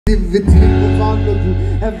Positivity will follow you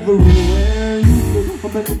everywhere you go. Oh,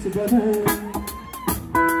 my little brother,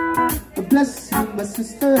 bless you, my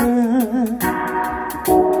sister.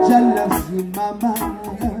 Jah loves you, mama.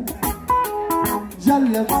 Jah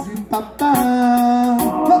loves you, papa.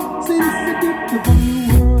 Oh, say it's a beautiful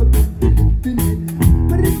world we live in,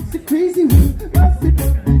 but it's a crazy world. What's it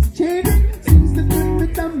up? It's changing. Seems that every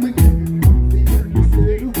time we get coffee in this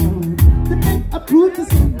little home, the night I prove to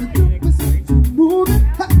something to move.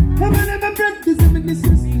 Heaven and my brothers and my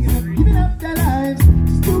sisters giving up their lives.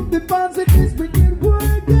 Just put the bonds with this wicked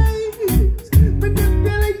world games.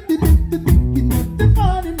 Manipulated into thinking of the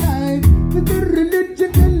fun in life with the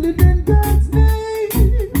religion and in God's name.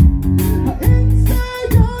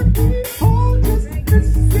 Inside out we all just the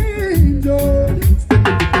same joy.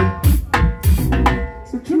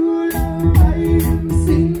 So true love I am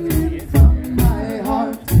singing from my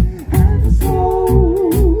heart and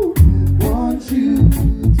soul. Want you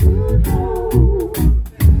to know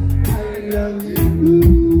I love you.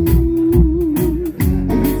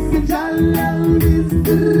 And it's Jah love is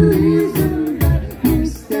the reason that we're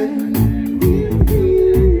standing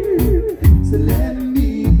here. So let me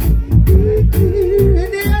be here.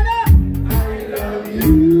 Indiana, I love you.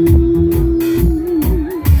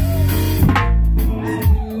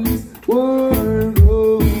 This world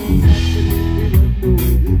goes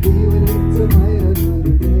even into my other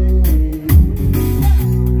day.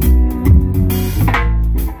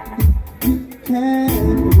 You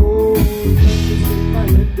can't hold my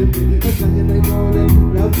hand, as long as I know that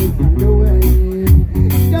love will find a way.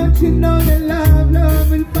 Don't you know that love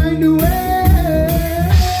will find a way?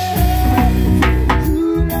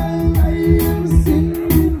 True love I am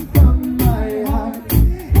singing from my heart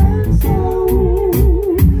and soul.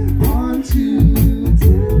 Want you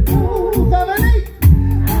to know, family,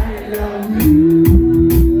 I love you.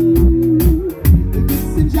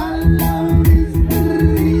 This Jah love is the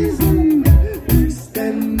reason that we're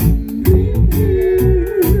standing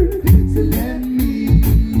here. So let me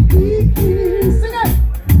be here. Sing it.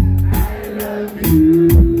 I love you.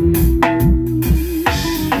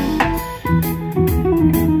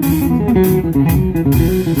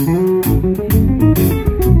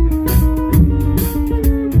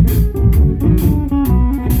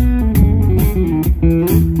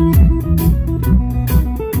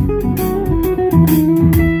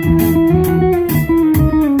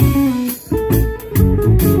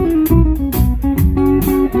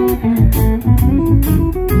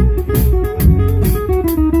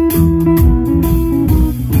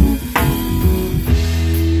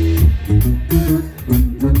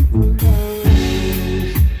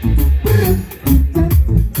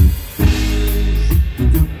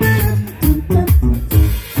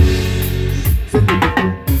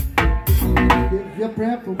 If you're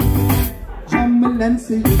prayerful, jumble and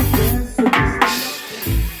say your prayers. So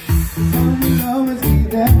God will always be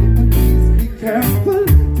there, and please be careful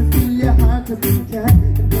to fill your heart up with care.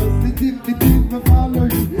 And positivity will follow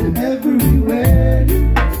you everywhere you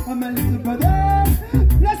go. Oh, my little brother,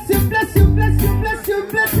 bless you, bless you, bless you, bless you,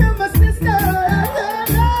 bless you, my sister.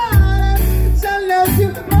 Jah loves you,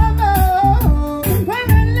 mama.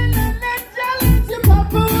 Jah loves you,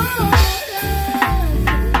 papa.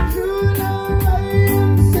 True love I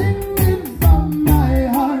am singing from my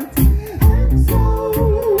heart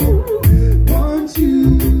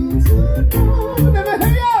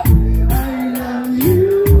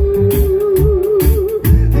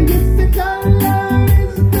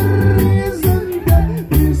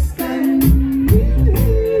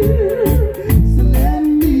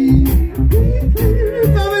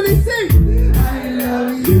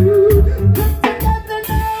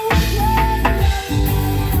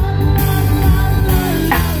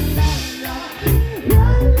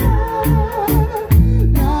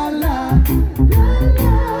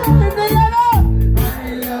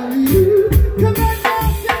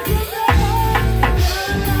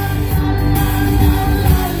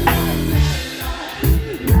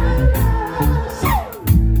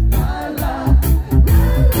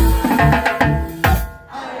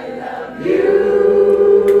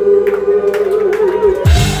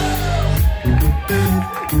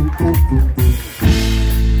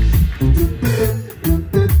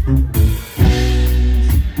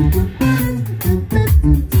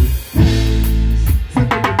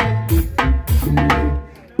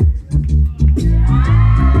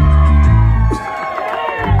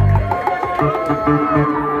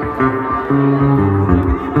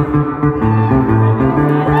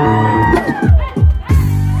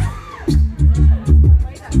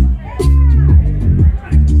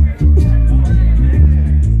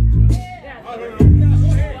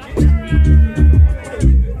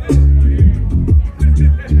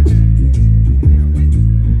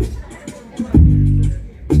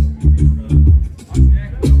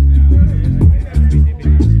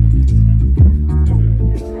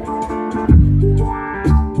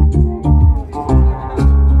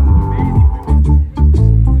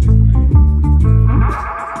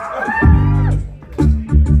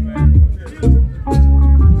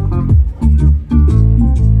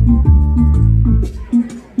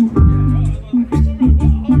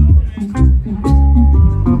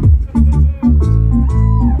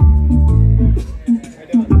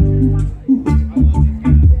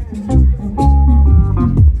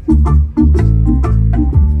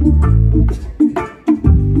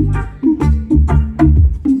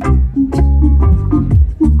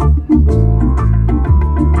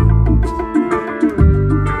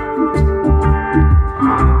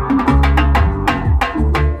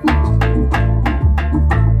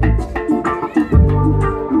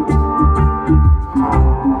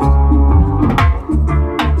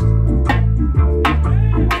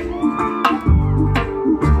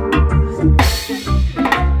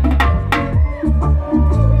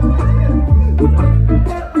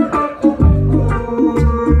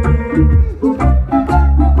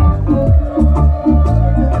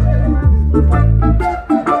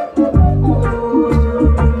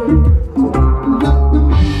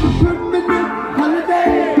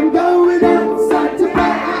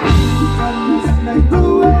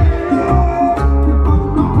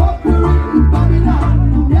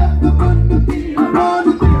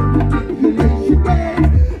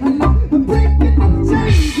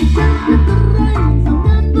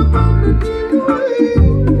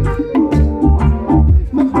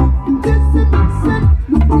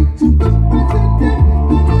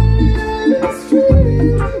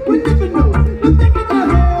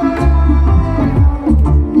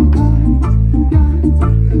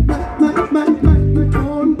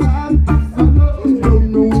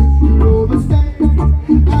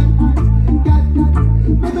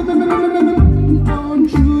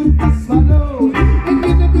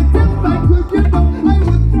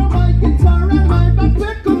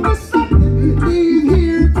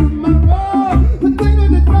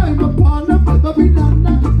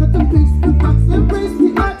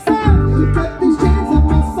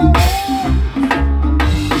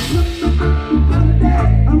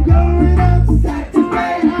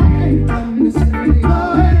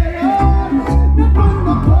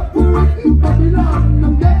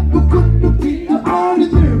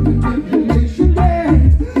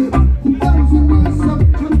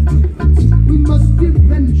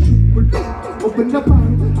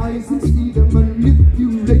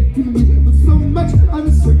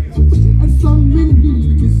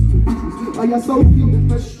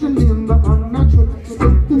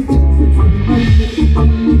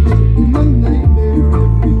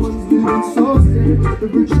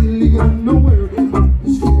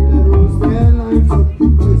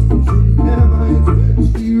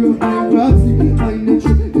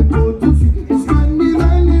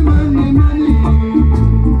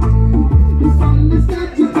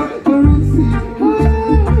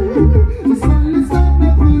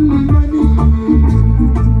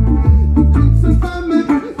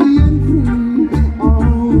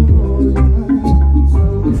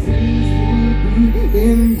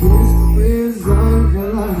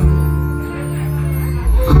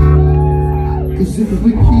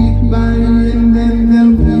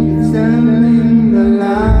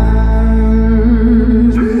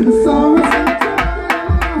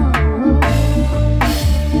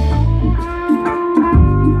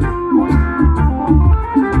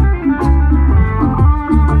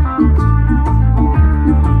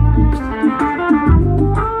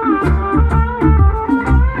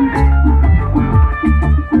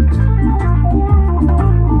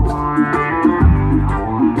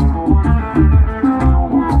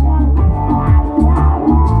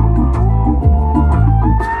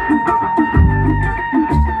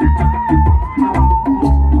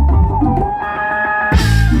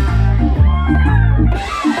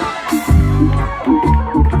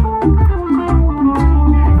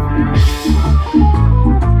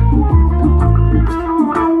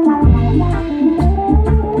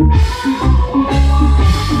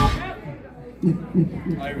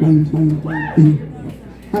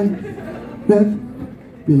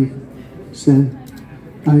Said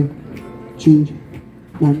I change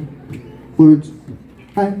my words.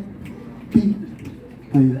 I be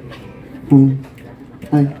I own.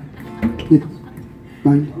 I it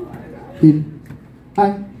mind in.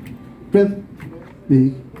 I rev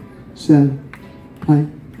make sell. I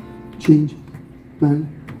change my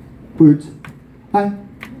words. I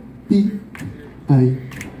be I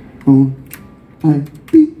own. I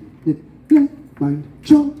be it mind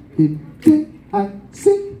show in day. I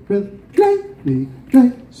sing rev. Play, make,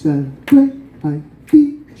 play, sell, play, I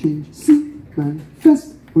be, change, see,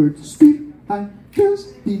 manifest, words, speak, I fuse,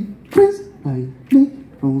 be, press, I make,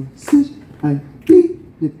 own, sit, I be,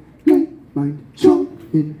 it, play, mind, show,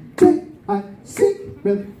 in, day, I sing,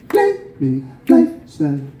 rev, play, make, life,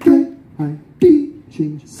 sell, play, I be,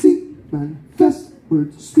 change, see, manifest,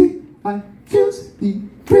 words, speak, I fuse, be,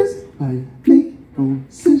 press, I make, own,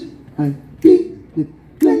 sit, I be,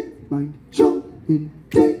 it, play, mind, show, in,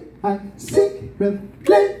 day, I sing, rev,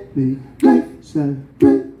 play, make, life,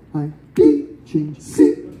 celebrate. I be, change,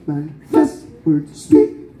 see, manifest, words,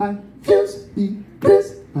 speak. I fuse, be,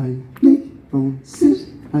 press. I make, own, sit.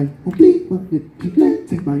 I will be what it play.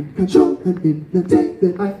 Take mind control, and in the day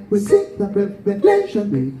that I will seek the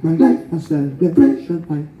revelation, make my life a celebration.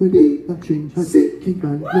 I will be a change. I seek, keep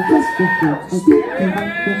manifest, the words, I speak, and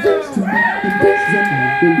I manifest to be the best that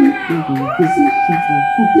I will make my own decisions. I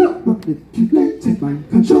will be what it play. Take mind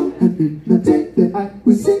control, and in the day that I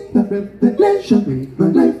will seek the revelation, make my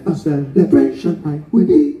life a celebration. I will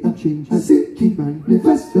be a change. I seek, keep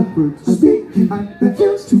manifest, the words, I speak, and I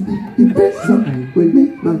refuse to be impressed. I will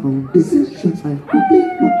make my own decisions. I will be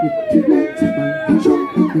what it play. Take mind control,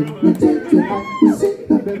 and in the day that I will seek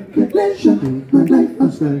the revelation, make my life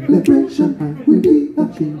a celebration. I will be a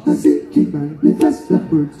change. I seek, keep manifest, the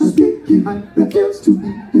words, I speak, I refuse to be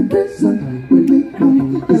impressed. I will make my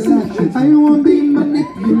own decisions. I won't be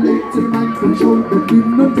manipulated, mind control, and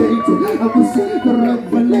inundated. I will see the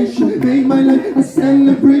revelation, make my life a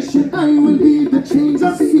celebration. I will be the change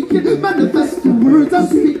I'm seeking, manifest the words I'm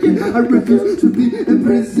speaking. I refuse to be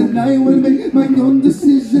imprisoned. I will make my own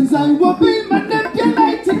decisions. I will be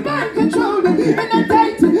manipulated, mind controlled, and I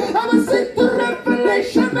tighten. I will seek the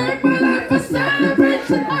revelation, make my life a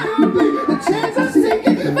celebration. I will be the change I'm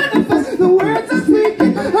seeking, manifest the words I'm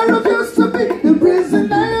speaking. I refuse to be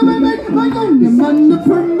imprisoned. I will make my own. I'm on a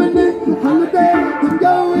permanent holiday. I'm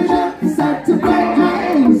going outside to fight.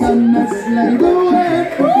 I ain't gonna slide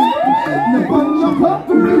away. No bunch of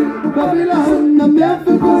potpourri, Babylon. I'm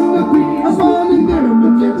never gonna quit. I'm falling there,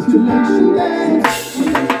 manipulation, yeah.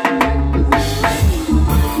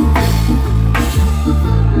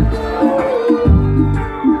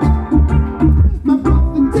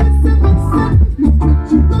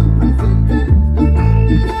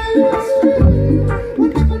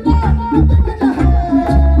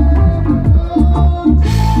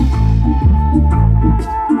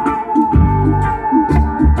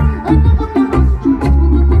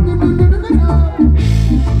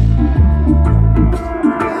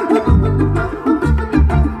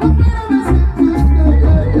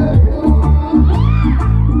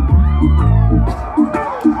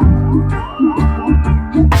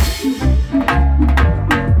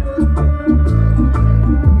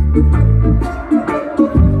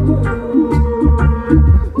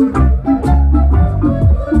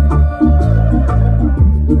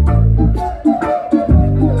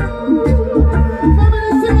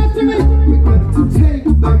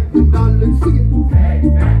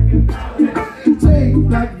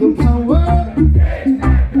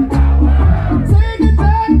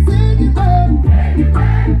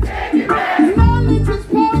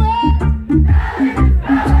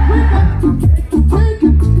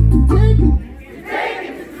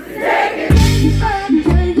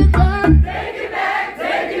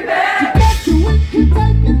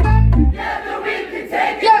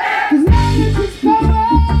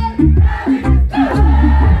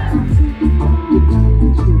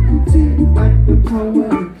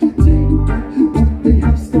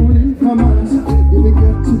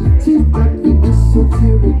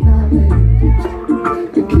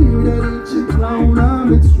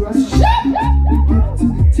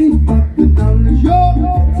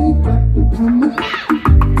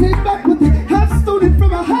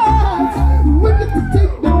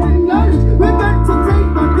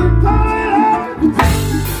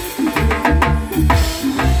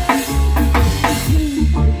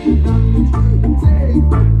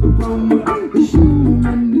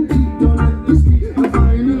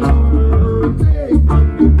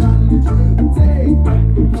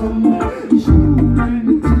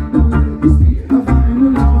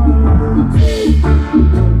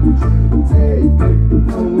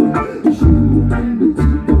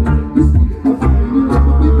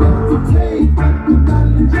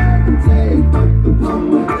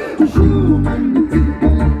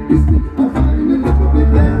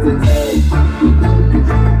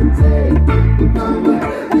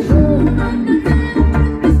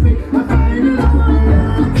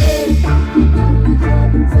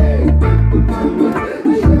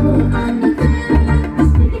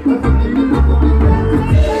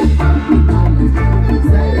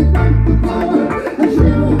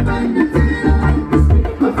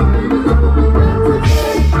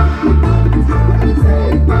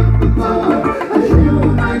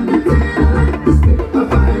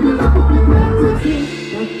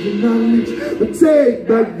 Take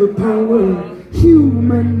back the power.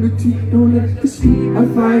 Humanity, don't let this be a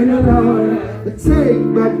final hour.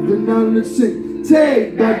 Take back the knowledge,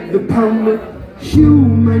 take back the power.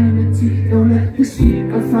 Humanity, don't let this be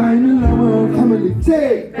a final hour. Family,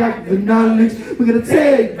 take back the knowledge. We're gonna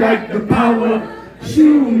take back the power.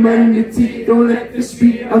 Humanity, don't let this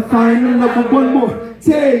be a final hour. One more.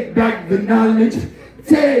 Take back the knowledge,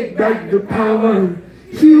 take back the power.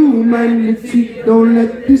 Humanity, don't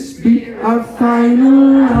let this be our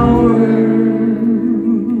final hour.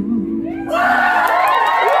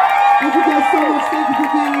 Thank you guys so much. Thank you for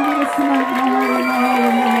being with us tonight.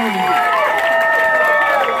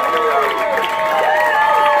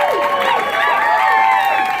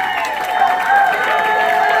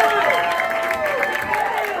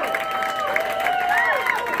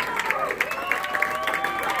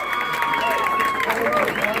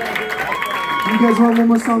 You guys want one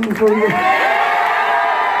more song before we go?